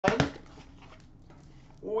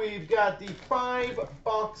We've got the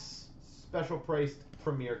 5-box special priced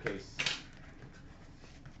Premier case.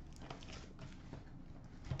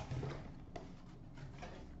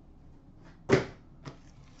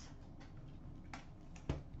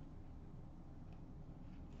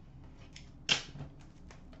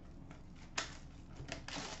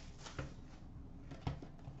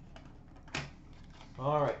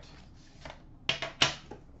 All right.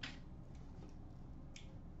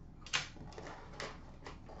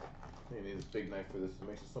 I need this big knife for this. It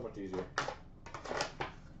makes it so much easier.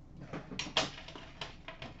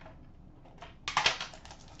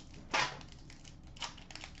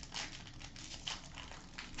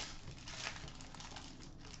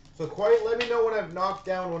 So Quiet, let me know when I've knocked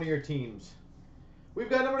down one of your teams. We've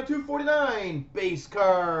got number 249, base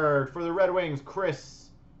card for the Red Wings, Chris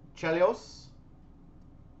Chelios.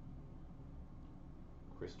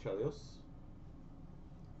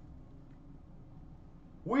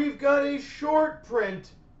 We've got a short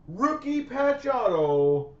print rookie patch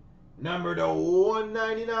auto, number to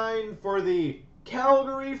 199 for the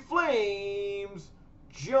Calgary Flames,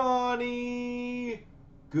 Johnny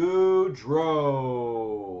Gaudreau.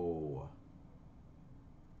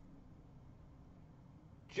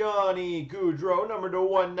 Johnny Gaudreau, number to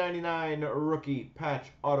 199, rookie patch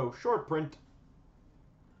auto short print.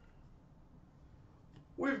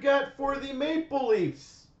 We've got for the Maple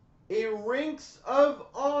Leafs a Rinks of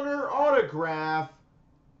Honor autograph,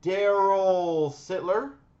 Daryl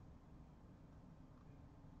Sittler.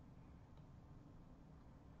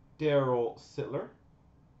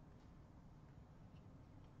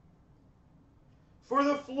 For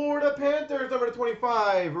the Florida Panthers, number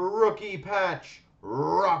 25, rookie patch,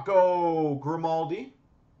 Rocco Grimaldi.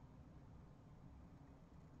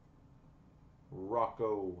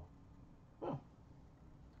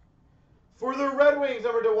 For the Red Wings,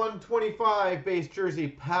 number to 125, base jersey,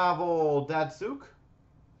 Pavel Datsyuk.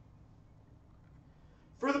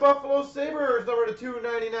 For the Buffalo Sabres, number to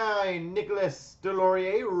 299, Nicolas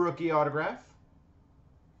Deslauriers, rookie autograph.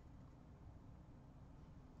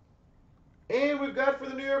 And we've got for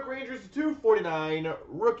the New York Rangers, 249,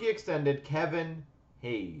 rookie extended, Kevin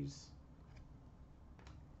Hayes.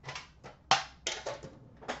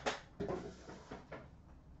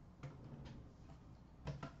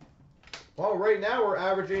 Well, right now we're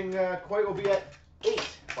averaging, Quite will be at 8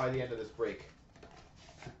 by the end of this break.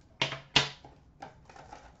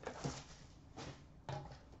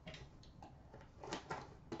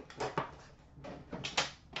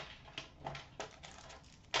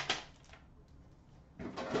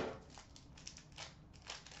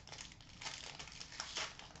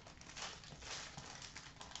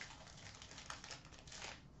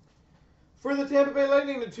 For the Tampa Bay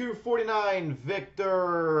Lightning, the 249,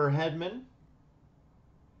 Victor Hedman.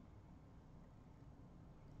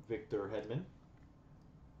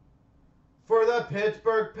 For the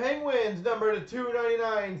Pittsburgh Penguins, number to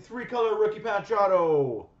 299, 3-color rookie patch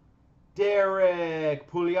auto,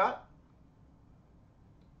 Derek Pouliot.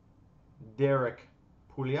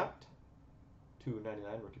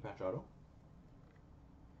 299 rookie patch auto.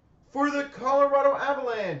 For the Colorado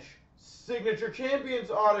Avalanche, signature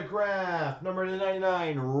champions autograph, number to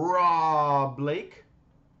 99, Rob Blake.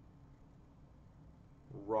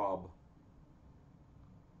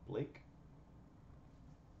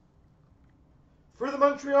 For the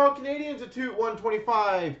Montreal Canadiens, a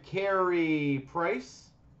 125, Carey Price,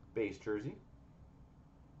 base jersey.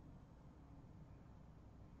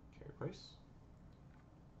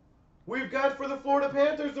 We've got for the Florida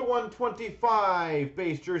Panthers, a 125,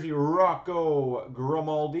 base jersey, Rocco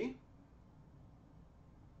Grimaldi.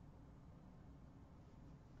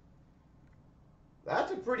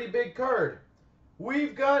 That's a pretty big card.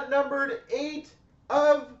 We've got numbered 8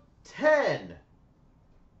 of 10.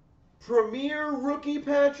 Premier Rookie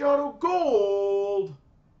Patch Auto Gold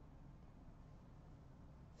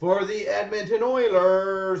for the Edmonton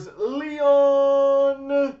Oilers,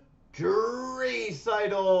 Leon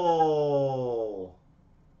Draisaitl.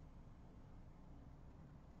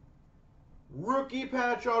 Rookie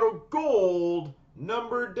Patch Auto Gold,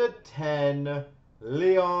 numbered to 10,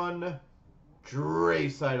 Leon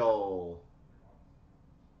Draisaitl.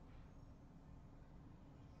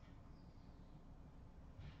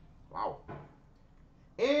 Wow.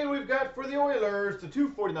 And we've got for the Oilers, to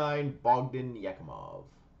 249, Bogdan Yakimov.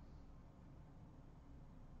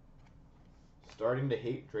 Starting to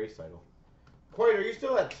hate Draisaitl. Quite, are you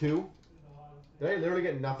still at 2? Did I literally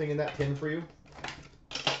get nothing in that tin for you?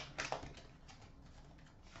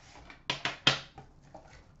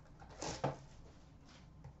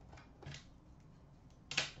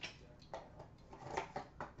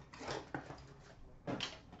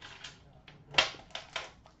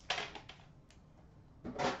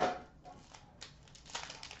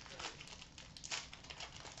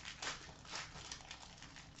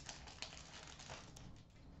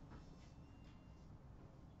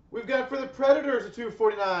 We've got for the Predators a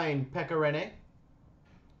 249, Pekka Rinne.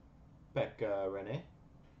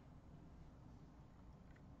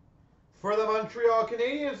 For the Montreal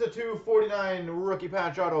Canadiens, a 249 rookie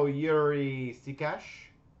patch auto, Yuri Sikash.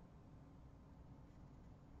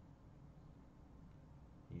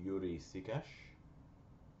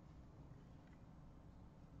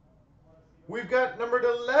 We've got numbered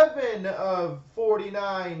 11 of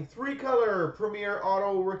 49, three-color Premier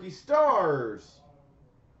Auto Rookie Stars.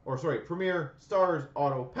 Or, sorry, Premier Stars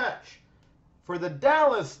Auto Patch. For the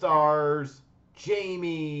Dallas Stars,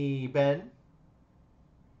 Jamie Benn.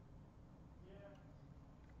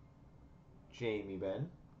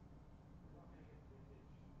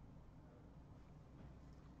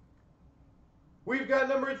 We've got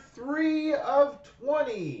number 3 of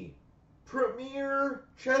 20, Premier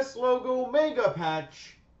Chess Logo Mega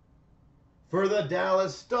Patch. For the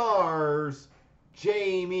Dallas Stars,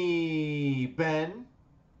 Jamie Benn.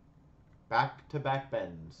 Back-to-back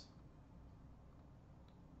Benns.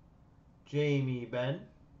 Jamie Benn.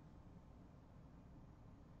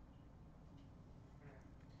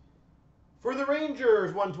 For the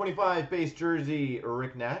Rangers, 125 base jersey,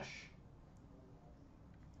 Rick Nash.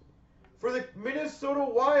 For the Minnesota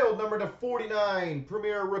Wild, number to 49,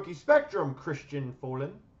 Premier Rookie Spectrum, Christian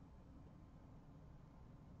Folin.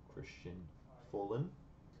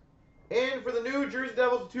 And for the New Jersey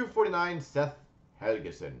Devils, 249, Seth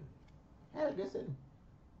Helgeson.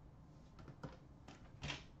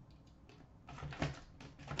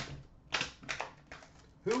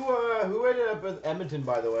 Who ended up with Edmonton,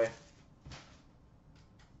 by the way?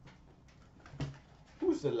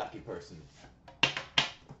 Who's the lucky person?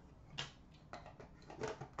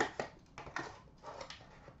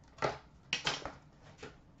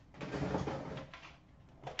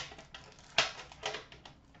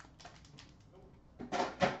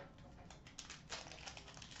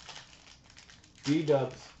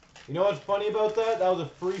 D-dubs. You know what's funny about that? That was a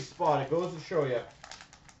free spot. It goes to show you.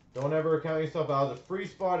 Don't ever count yourself out. It was a free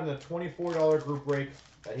spot in a $24 group break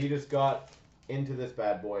that he just got into this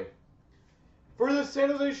bad boy. For the San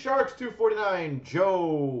Jose Sharks, 249,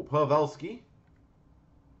 Joe Pavelski.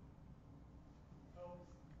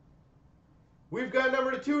 We've got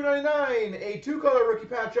number 299, a two-color rookie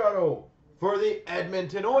patch auto. For the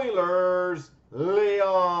Edmonton Oilers,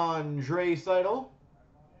 Leon Draisaitl.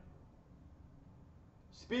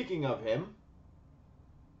 Speaking of him,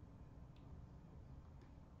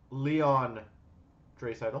 Leon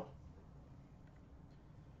Draisaitl.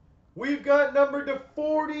 We've got number to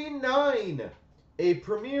 49, a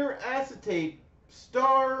Premier Acetate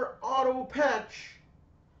Star Auto Patch.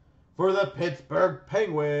 For the Pittsburgh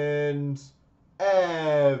Penguins,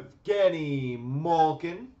 Evgeny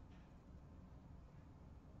Malkin.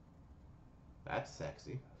 That's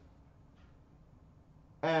sexy.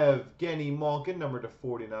 Evgeny Malkin, number to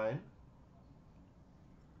 49.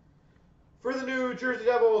 For the New Jersey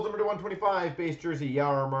Devils, number to 125, base jersey,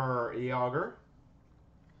 Jaromir Jagr.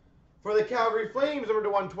 For the Calgary Flames, number to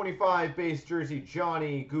 125, base jersey,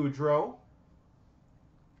 Johnny Gaudreau.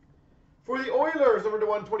 For the Oilers, number to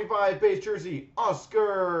 125, base jersey,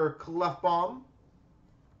 Oscar Klefbom.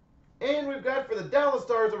 And we've got for the Dallas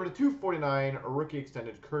Stars, number to 249, rookie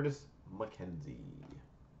extended, Curtis McKenzie.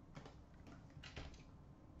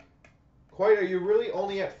 Quite, are you really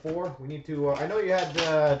only at 4? We need to, I know you had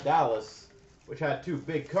Dallas, which had 2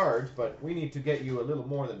 big cards, but we need to get you a little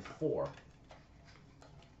more than 4.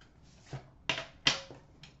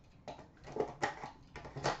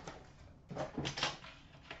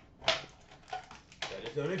 That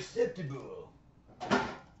is unacceptable.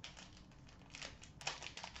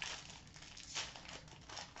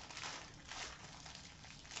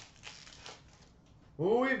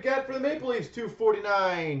 Who we've got for the Maple Leafs,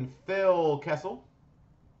 249, Phil Kessel.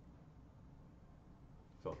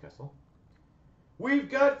 We've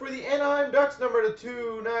got for the Anaheim Ducks, number to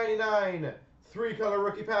 299, three-color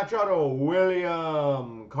rookie patch auto,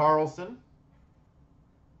 William Karlsson.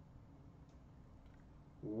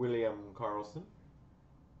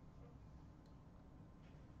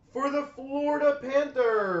 For the Florida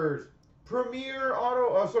Panthers, Premier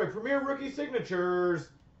Rookie Signatures,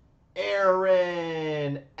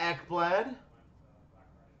 Aaron Ekblad.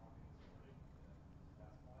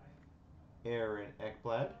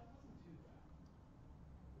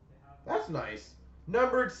 That's nice.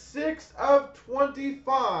 Numbered 6 of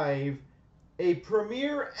 25. A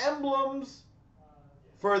Premier Emblems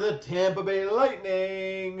for the Tampa Bay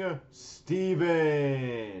Lightning,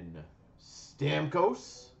 Steven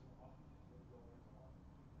Stamkos.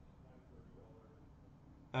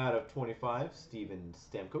 Out of 25, Steven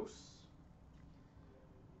Stamkos.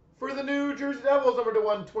 For the New Jersey Devils, number to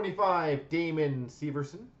 125, Damon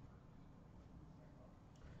Severson.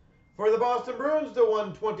 For the Boston Bruins, to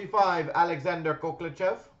 125, Alexander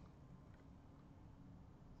Kovalchev.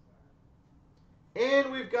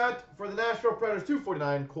 And we've got, for the Nashville Predators,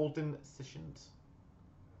 249, Colton Sissons.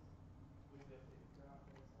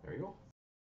 There you go.